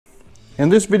In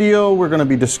this video, we're going to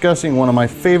be discussing one of my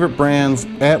favorite brands,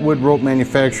 Atwood Rope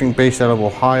Manufacturing, based out of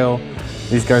Ohio.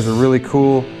 These guys are really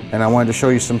cool, and I wanted to show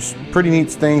you some pretty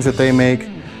neat things that they make.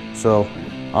 So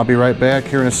I'll be right back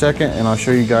here in a second, and I'll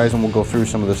show you guys, and we'll go through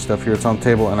some of this stuff here. It's on the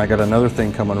table, and I got another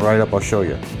thing coming right up. I'll show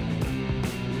you.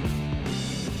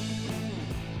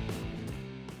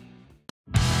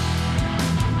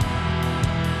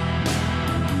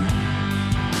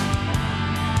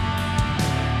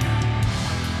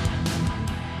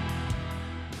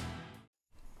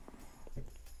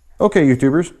 Okay,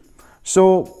 YouTubers,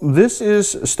 so this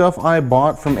is stuff I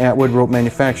bought from Atwood Rope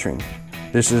Manufacturing.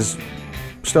 This is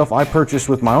stuff I purchased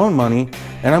with my own money,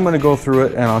 and I'm going to go through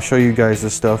it and I'll show you guys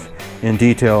this stuff in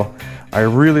detail. I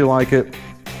really like it.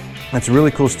 It's really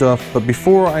cool stuff, but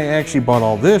before I actually bought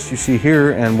all this you see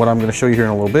here and what I'm going to show you here in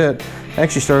a little bit, I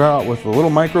actually started out with a little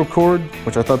micro cord,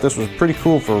 which I thought this was pretty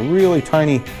cool for a really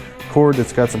tiny cord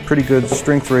that's got some pretty good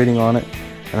strength rating on it.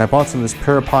 And I bought some of this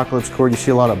Parapocalypse cord. You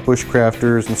see a lot of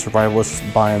bushcrafters and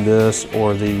survivalists buying this,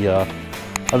 or the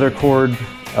other cord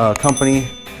company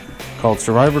called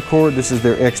SurvivorCord. This is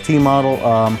their XT model.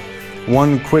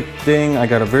 One quick thing, I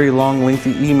got a very long,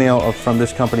 lengthy email from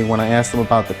this company when I asked them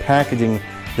about the packaging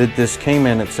that this came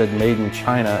in. It said made in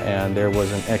China, and there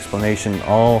was an explanation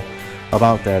all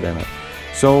about that in it.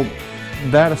 So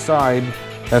that aside,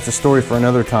 that's a story for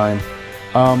another time.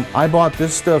 I bought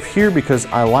this stuff here because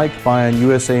I like buying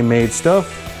USA made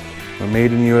stuff, or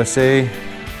made in USA,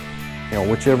 you know,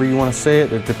 whichever you want to say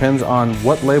it. It depends on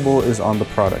what label is on the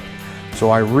product.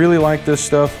 So I really like this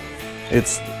stuff.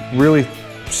 It's really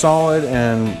solid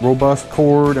and robust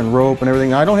cord and rope and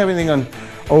everything. I don't have anything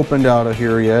opened out of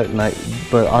here yet,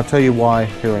 but I'll tell you why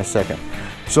here in a second.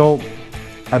 So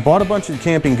I bought a bunch of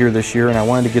camping gear this year, and I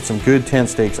wanted to get some good tent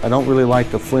stakes. I don't really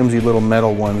like the flimsy little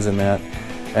metal ones in that.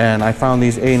 And I found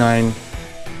these A9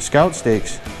 Scout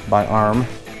stakes by Arm,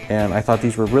 and I thought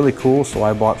these were really cool, so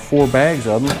I bought 4 bags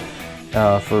of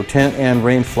them for tent and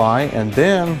rain fly. And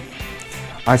then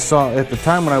I saw, at the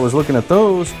time when I was looking at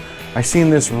those, I seen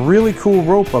this really cool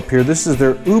rope up here. This is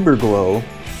their Uber Glow,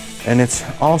 and it's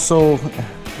also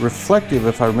reflective,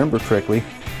 if I remember correctly.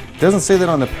 It doesn't say that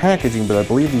on the packaging, but I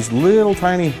believe these little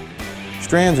tiny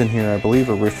strands in here, I believe,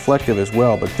 are reflective as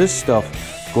well. But this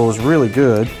stuff glows really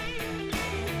good.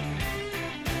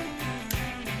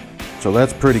 So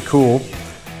that's pretty cool.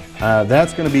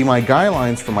 That's going to be my guy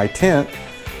lines for my tent,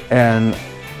 and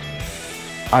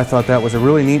I thought that was a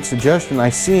really neat suggestion.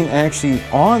 I seen actually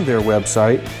on their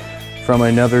website from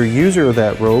another user of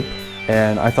that rope,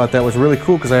 and I thought that was really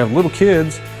cool because I have little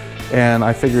kids, and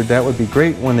I figured that would be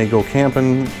great when they go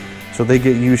camping, so they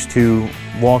get used to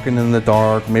walking in the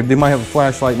dark. Maybe they might have a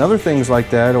flashlight and other things like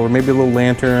that, or maybe a little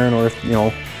lantern, or you know,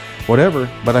 whatever.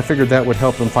 But I figured that would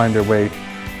help them find their way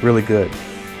really good.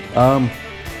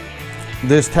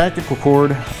 This tactical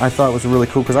cord I thought was really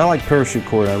cool because I like parachute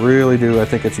cord. I really do. I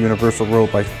think it's a universal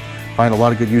rope. I find a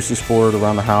lot of good uses for it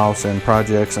around the house and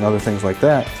projects and other things like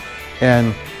that.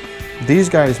 And these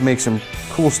guys make some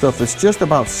cool stuff that's just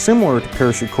about similar to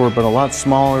parachute cord, but a lot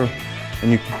smaller.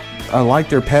 And I like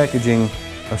their packaging,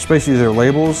 especially their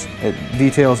labels. It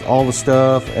details all the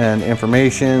stuff and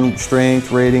information,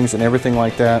 strength, ratings, and everything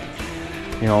like that.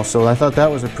 You know, so I thought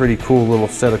that was a pretty cool little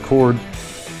set of cord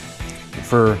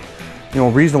for, you know,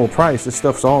 reasonable price. This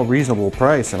stuff's all reasonable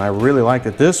price, and I really liked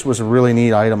it. This was a really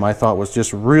neat item. I thought was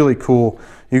just really cool.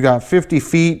 You got 50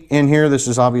 feet in here. This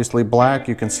is obviously black.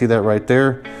 You can see that right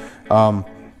there.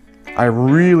 I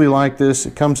really like this.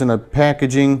 It comes in a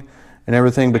packaging and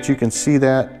everything, but you can see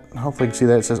that. Hopefully you can see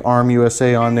that. It says Arm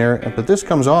USA on there, but this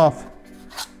comes off.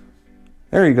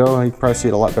 There you go. You can probably see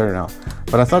it a lot better now.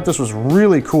 But I thought this was a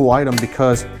really cool item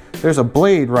because there's a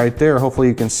blade right there. Hopefully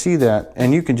you can see that.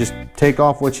 And you can just take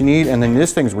off what you need. And then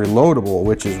this thing's reloadable,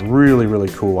 which is really, really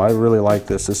cool. I really like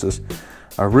this. This is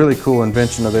a really cool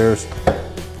invention of theirs.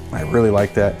 I really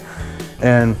like that.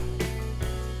 And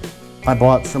I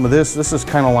bought some of this. This is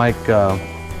kind of like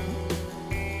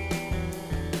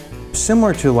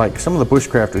similar to like some of the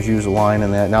bushcrafters use a line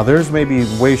in that. Now theirs may be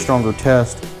way stronger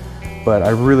test, but I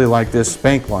really like this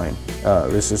spank line.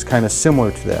 This is kind of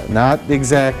similar to that. Not the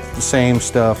exact same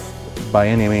stuff by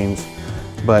any means,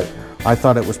 but I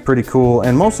thought it was pretty cool.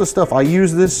 And most of the stuff I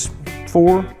use this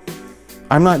for,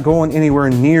 I'm not going anywhere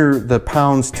near the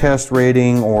pounds test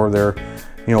rating or their,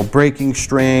 you know, breaking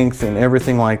strength and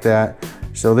everything like that.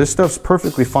 So this stuff's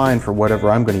perfectly fine for whatever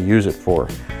I'm going to use it for.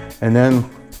 And then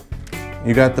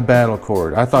you got the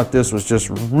BattleCord. I thought this was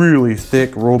just really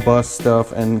thick, robust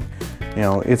stuff, and you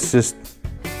know, it's just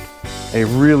a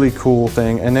really cool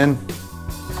thing. And then,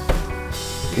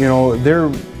 you know, they're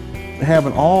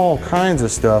having all kinds of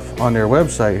stuff on their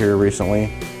website here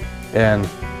recently, and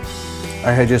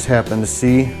I had just happened to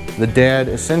see the Dad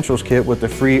Essentials kit with the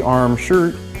free arm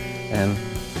shirt, and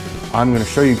I'm going to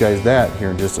show you guys that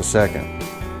here in just a second.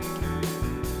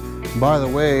 By the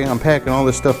way, I'm packing all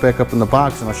this stuff back up in the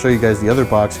box, and I'll show you guys the other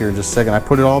box here in just a second. I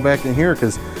put it all back in here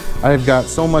because I've got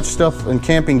so much stuff and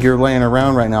camping gear laying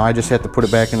around right now. I just have to put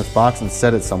it back in this box and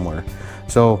set it somewhere.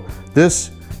 So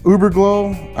this Uber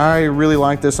Glow, I really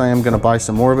like this. I am going to buy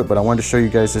some more of it, but I wanted to show you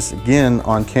guys this again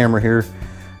on camera here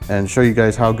and show you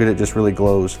guys how good it just really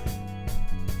glows.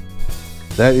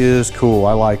 That is cool.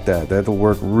 I like that. That'll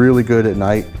work really good at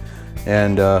night,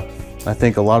 and I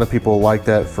think a lot of people like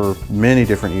that for many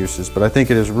different uses, but I think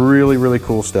it is really, really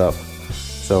cool stuff.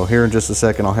 So here in just a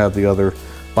second, I'll have the other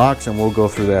box and we'll go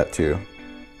through that too.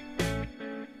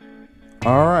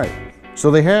 All right,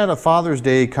 so they had a Father's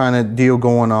Day kind of deal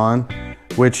going on,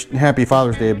 which happy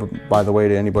Father's Day, by the way,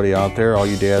 to anybody out there, all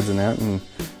you dads and that, and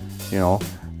you know,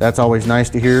 that's always nice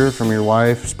to hear from your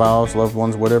wife, spouse, loved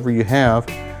ones, whatever you have.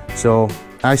 So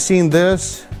I seen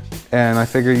this and I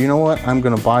figured, you know what, I'm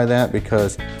gonna buy that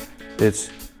because it's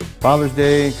Father's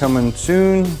Day coming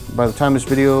soon. By the time this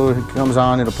video comes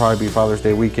on, it'll probably be Father's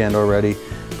Day weekend already.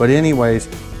 But anyways,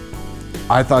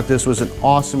 I thought this was an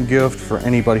awesome gift for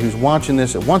anybody who's watching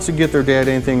this that wants to get their dad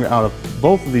anything out of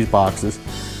both of these boxes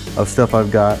of stuff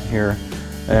I've got here.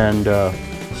 And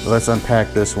let's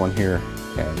unpack this one here.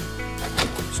 Okay.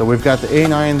 So we've got the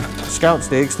A9 Scout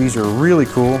Stakes. These are really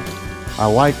cool. I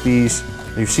like these.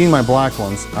 You've seen my black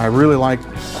ones. I really like.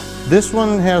 This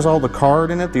one has all the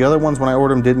card in it. The other ones, when I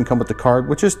ordered them, didn't come with the card,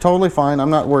 which is totally fine. I'm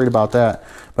not worried about that.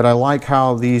 But I like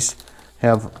how these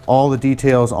have all the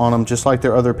details on them, just like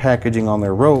their other packaging on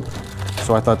their rope.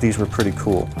 So I thought these were pretty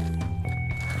cool.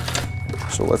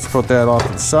 So let's put that off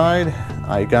to the side.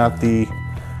 I got the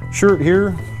shirt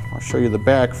here. I'll show you the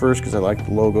back first because I like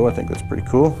the logo. I think that's pretty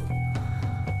cool.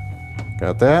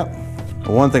 Got that.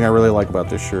 The one thing I really like about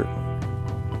this shirt,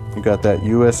 you got that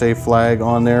USA flag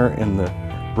on there in the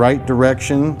right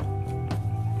direction.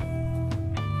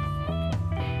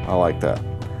 I like that.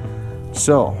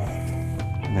 So,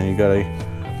 and then you got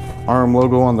a arm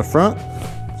logo on the front.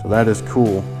 So that is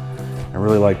cool. I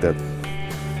really like that.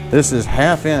 This is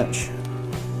 1/2 inch.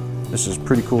 This is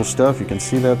pretty cool stuff. You can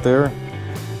see that there.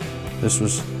 This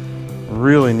was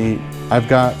really neat. I've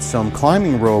got some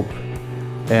climbing rope,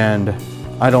 and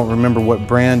I don't remember what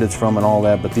brand it's from and all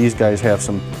that, but these guys have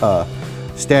some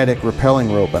static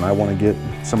rappelling rope, and I want to get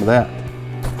some of that.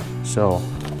 So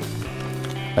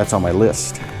that's on my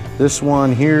list. This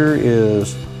one here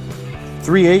is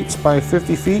 3/8 by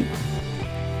 50 feet.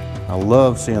 I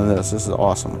love seeing this. This is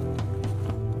awesome.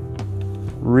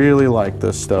 Really like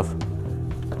this stuff.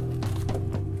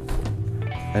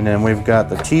 And then we've got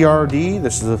the TRD.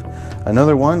 This is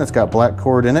another one that's got black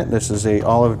cord in it. This is a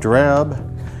olive drab,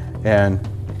 and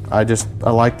I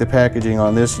like the packaging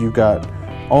on this. You've got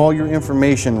all your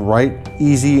information right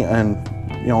easy, and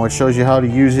you know, it shows you how to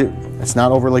use it. It's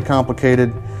not overly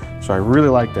complicated, so I really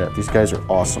like that. These guys are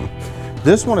awesome.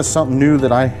 This one is something new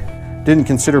that I didn't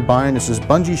consider buying. This is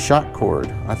Bungee shot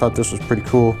cord. I thought this was pretty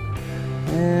cool,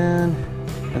 and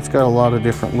it's got a lot of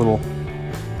different little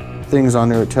things on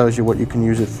there. It tells you what you can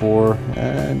use it for,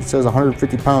 and it says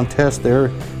 150-pound test there.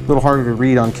 A little harder to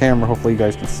read on camera. Hopefully you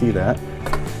guys can see that.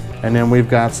 And then we've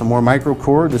got some more micro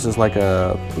cord. This is like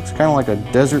looks kind of like a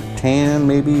desert tan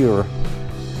maybe, or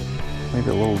maybe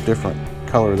a little different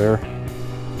color there.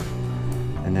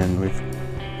 And then we've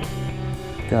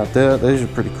got that. These are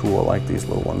pretty cool. I like these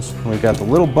little ones. And we've got the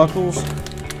little buckles.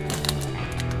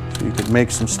 So you could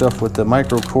make some stuff with the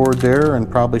micro cord there, and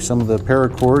probably some of the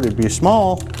paracord. It'd be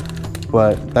small,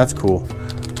 but that's cool.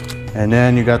 And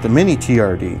then you got the mini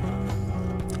TRD.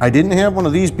 I didn't have one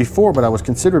of these before, but I was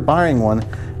considered buying one.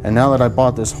 And now that I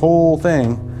bought this whole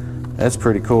thing, that's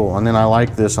pretty cool. And then I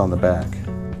like this on the back.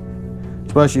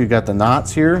 Especially you got the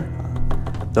knots here.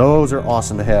 Those are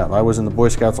awesome to have. I was in the Boy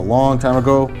Scouts a long time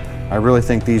ago. I really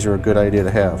think these are a good idea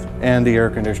to have. And the air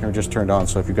conditioner just turned on,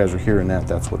 so if you guys are hearing that,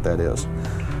 that's what that is.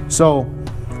 So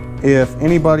if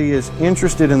anybody is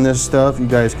interested in this stuff, you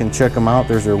guys can check them out.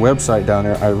 There's their website down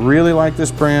there. I really like this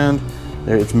brand.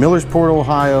 It's Millersport,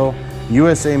 Ohio,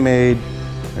 USA made.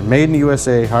 They're made in the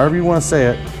USA, however you want to say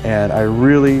it, and I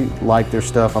really like their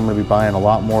stuff. I'm going to be buying a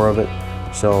lot more of it.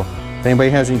 So if anybody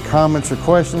has any comments or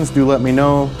questions, do let me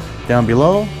know down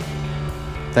below.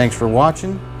 Thanks for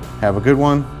watching. Have a good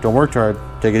one. Don't work too hard.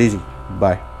 Take it easy.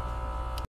 Bye.